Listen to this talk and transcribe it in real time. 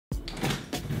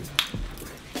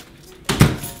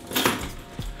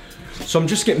So I'm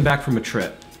just getting back from a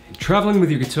trip. Traveling with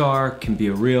your guitar can be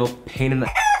a real pain in the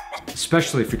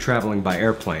especially if you're traveling by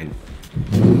airplane.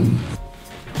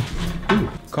 Ooh,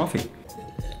 coffee.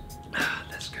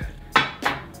 That's good.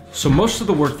 So most of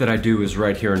the work that I do is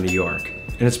right here in New York.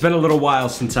 And it's been a little while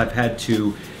since I've had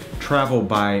to travel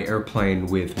by airplane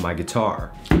with my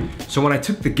guitar. So when I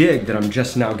took the gig that I'm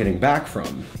just now getting back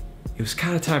from, it was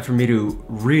kind of time for me to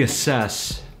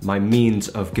reassess my means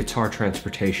of guitar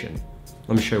transportation.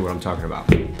 Let me show you what I'm talking about.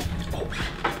 Oh,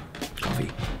 coffee.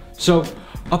 So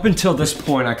up until this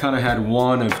point, I kind of had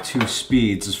one of two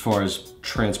speeds as far as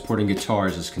transporting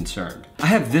guitars is concerned. I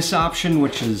have this option,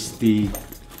 which is the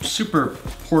super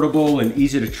portable and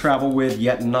easy to travel with,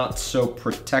 yet not so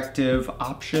protective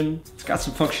option. It's got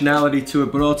some functionality to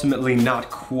it, but ultimately not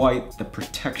quite the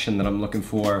protection that I'm looking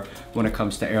for when it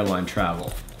comes to airline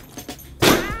travel.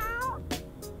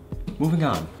 Moving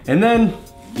on. And then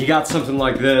you got something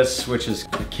like this, which is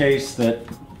the case that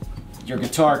your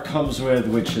guitar comes with,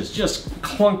 which is just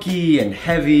clunky and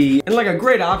heavy, and like a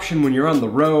great option when you're on the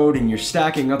road and you're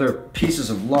stacking other pieces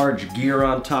of large gear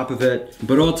on top of it.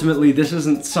 But ultimately, this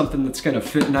isn't something that's gonna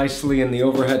fit nicely in the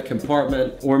overhead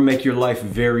compartment or make your life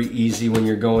very easy when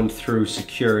you're going through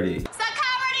security.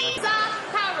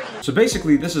 So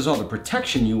basically, this is all the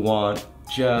protection you want,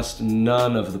 just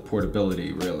none of the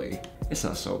portability, really. It's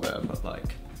not so bad, but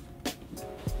like,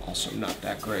 also not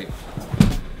that great.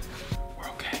 We're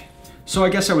okay. So I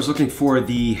guess I was looking for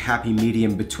the happy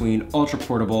medium between ultra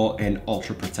portable and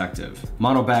ultra protective.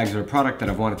 Mono bags are a product that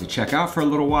I've wanted to check out for a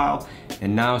little while,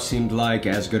 and now seemed like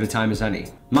as good a time as any.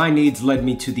 My needs led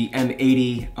me to the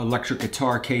M80 electric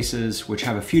guitar cases, which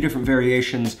have a few different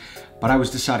variations, but I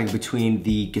was deciding between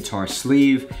the guitar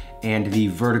sleeve and the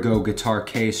Vertigo guitar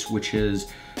case, which is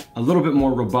a little bit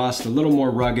more robust, a little more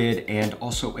rugged, and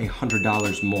also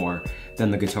 $100 more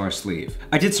than the guitar sleeve.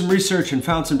 I did some research and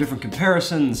found some different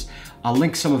comparisons. I'll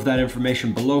link some of that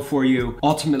information below for you.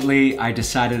 Ultimately, I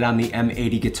decided on the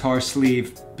M80 guitar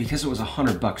sleeve because it was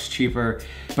 $100 cheaper,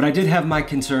 but I did have my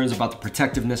concerns about the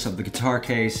protectiveness of the guitar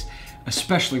case,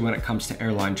 especially when it comes to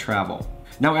airline travel.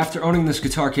 Now, after owning this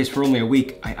guitar case for only a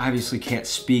week, I obviously can't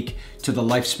speak to the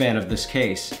lifespan of this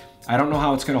case. I don't know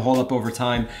how it's gonna hold up over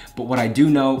time, but what I do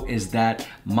know is that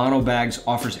Mono Bags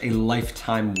offers a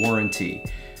lifetime warranty,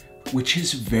 which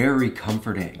is very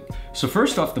comforting. So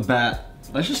first off the bat,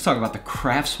 let's just talk about the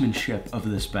craftsmanship of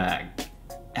this bag.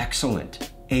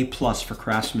 Excellent, A+ for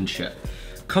craftsmanship.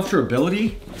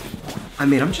 Comfortability, I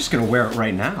mean, I'm just gonna wear it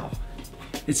right now.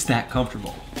 It's that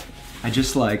comfortable.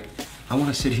 I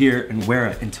wanna sit here and wear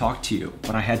it and talk to you,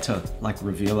 but I had to like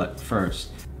reveal it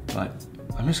first. But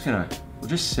we'll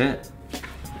just sit.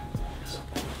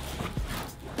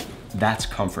 That's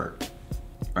comfort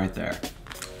right there.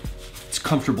 It's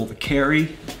comfortable to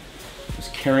carry.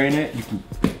 Just carrying it, you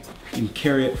can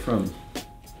carry it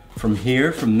from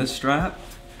here, from this strap.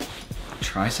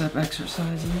 Tricep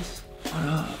exercises, what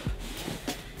up?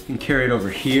 You can carry it over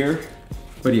here.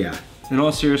 But yeah, in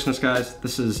all seriousness, guys,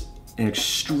 this is an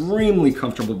extremely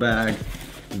comfortable bag,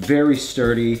 very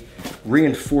sturdy,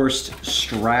 reinforced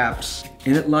straps,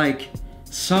 and it like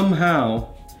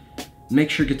somehow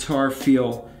makes your guitar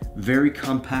feel very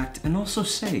compact and also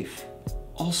safe,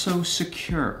 also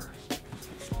secure.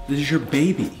 This is your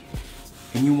baby,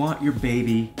 and you want your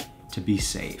baby to be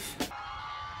safe.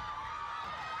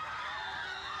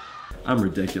 I'm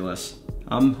ridiculous.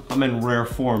 I'm in rare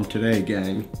form today,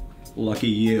 gang. Lucky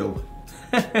you.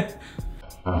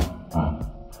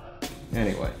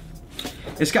 Anyway,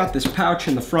 it's got this pouch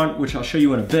in the front, which I'll show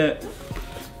you in a bit.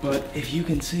 But if you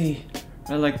can see,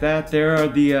 right like that, there are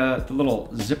the little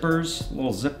zippers,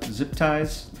 little zip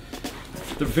ties.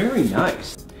 They're very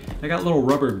nice. They got little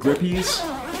rubber grippies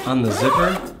on the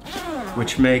zipper,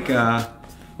 which make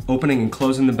opening and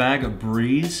closing the bag a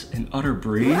breeze, an utter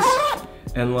breeze.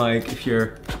 And like, if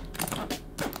you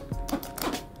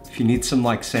need some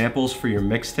like samples for your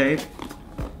mixtape,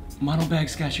 Mono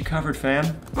Bag's got you covered,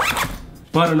 fam.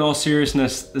 But in all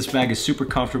seriousness, this bag is super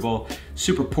comfortable,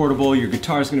 super portable. Your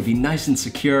guitar is gonna be nice and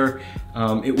secure.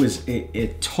 It was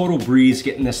a total breeze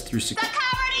getting this through security.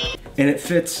 And it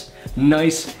fits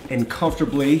nice and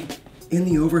comfortably in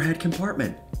the overhead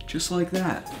compartment, just like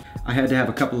that. I had to have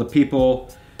a couple of people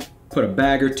put a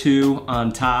bag or two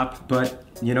on top, but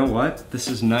you know what? This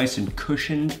is nice and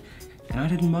cushioned, and I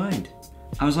didn't mind.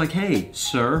 I was like, hey,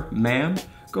 sir, ma'am,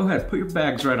 go ahead, put your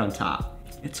bags right on top.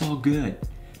 It's all good,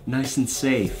 nice and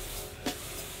safe.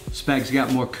 This bag's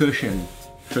got more cushion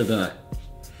for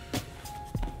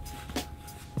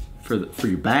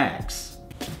your bags.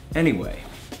 Anyway,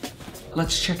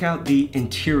 let's check out the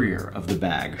interior of the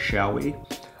bag, shall we?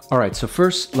 All right, so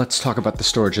first let's talk about the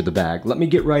storage of the bag. Let me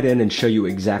get right in and show you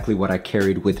exactly what I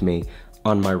carried with me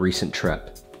on my recent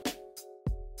trip.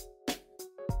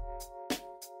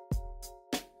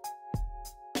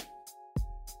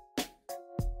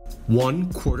 1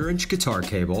 1/4-inch guitar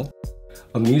cable,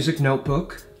 a music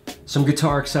notebook, some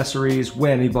guitar accessories,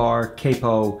 whammy bar,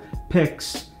 capo,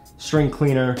 picks, string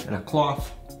cleaner, and a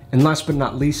cloth. And last but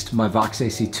not least, my Vox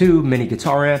AC2 mini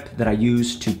guitar amp that I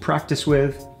use to practice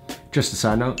with. Just a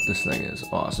side note, this thing is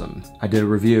awesome. I did a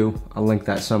review, I'll link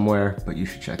that somewhere, but you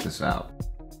should check this out.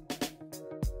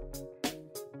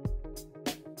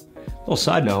 Little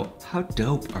side note, how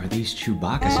dope are these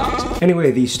Chewbacca socks?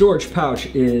 Anyway, the storage pouch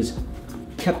is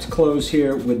kept closed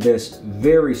here with this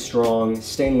very strong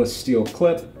stainless steel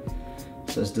clip.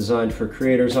 It says designed for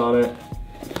creators on it.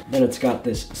 Then it's got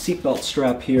this seatbelt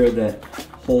strap here that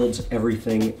holds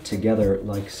everything together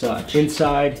like such.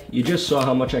 Inside, you just saw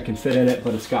how much I can fit in it,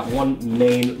 but it's got one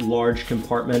main large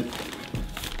compartment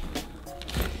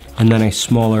and then a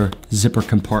smaller zipper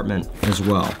compartment as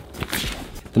well.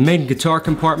 The main guitar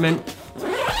compartment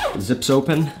zips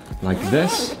open like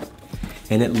this,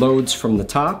 and it loads from the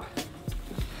top.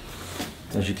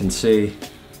 As you can see,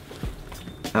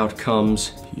 out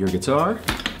comes your guitar.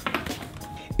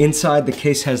 Inside, the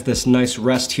case has this nice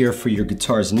rest here for your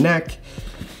guitar's neck,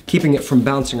 keeping it from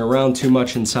bouncing around too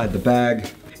much inside the bag.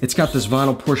 It's got this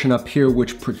vinyl portion up here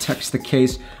which protects the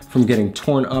case from getting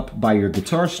torn up by your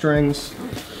guitar strings.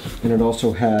 And it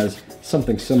also has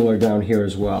something similar down here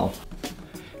as well.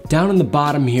 Down in the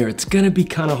bottom here, it's gonna be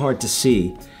kind of hard to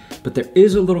see, but there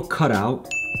is a little cutout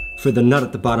for the nut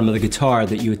at the bottom of the guitar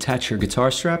that you attach your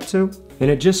guitar strap to. And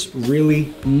it just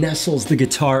really nestles the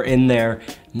guitar in there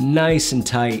nice and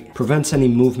tight, prevents any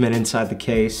movement inside the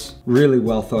case. Really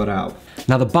well thought out.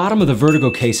 Now the bottom of the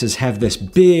Vertigo cases have this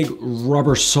big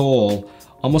rubber sole,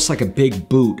 almost like a big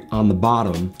boot on the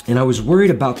bottom. And I was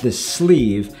worried about this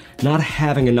sleeve not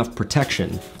having enough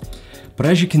protection. But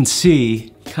as you can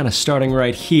see, kind of starting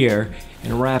right here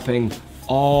and wrapping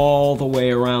all the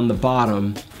way around the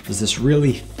bottom, is this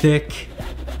really thick,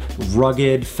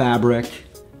 rugged fabric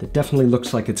that definitely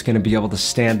looks like it's gonna be able to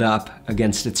stand up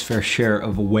against its fair share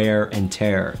of wear and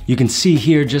tear. You can see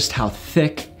here just how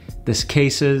thick this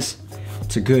case is.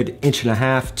 It's a good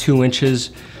 1.5 to 2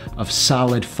 inches of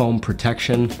solid foam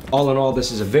protection. All in all,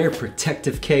 this is a very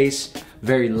protective case,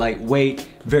 very lightweight,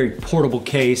 very portable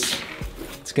case.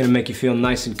 It's gonna make you feel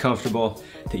nice and comfortable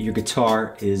that your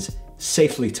guitar is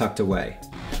safely tucked away.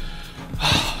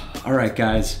 All right,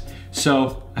 guys.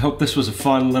 So I hope this was a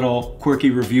fun little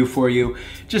quirky review for you.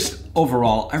 Just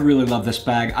overall, I really love this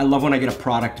bag. I love when I get a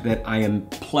product that I am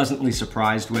pleasantly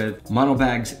surprised with.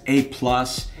 Monobag's A+.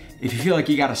 If you feel like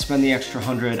you gotta spend the extra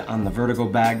 100 on the Vertigo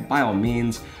bag, by all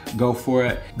means, go for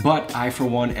it. But I, for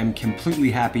one, am completely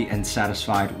happy and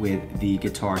satisfied with the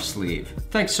guitar sleeve.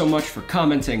 Thanks so much for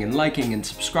commenting and liking and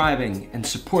subscribing and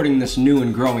supporting this new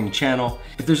and growing channel.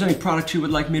 If there's any products you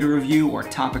would like me to review or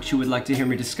topics you would like to hear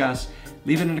me discuss,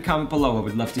 leave it in a comment below. I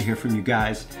would love to hear from you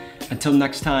guys. Until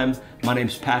next time, my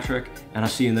name's Patrick, and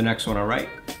I'll see you in the next one, all right?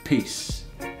 Peace.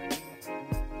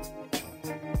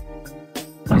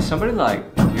 Is somebody like,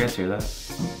 you guys hear that?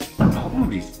 The whole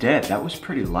movie's dead. That was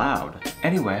pretty loud.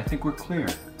 Anyway, I think we're clear.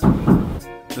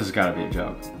 This has gotta be a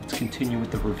joke. Let's continue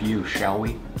with the review, shall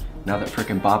we? Now that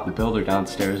frickin' Bob the Builder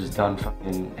downstairs is done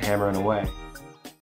fucking hammering away.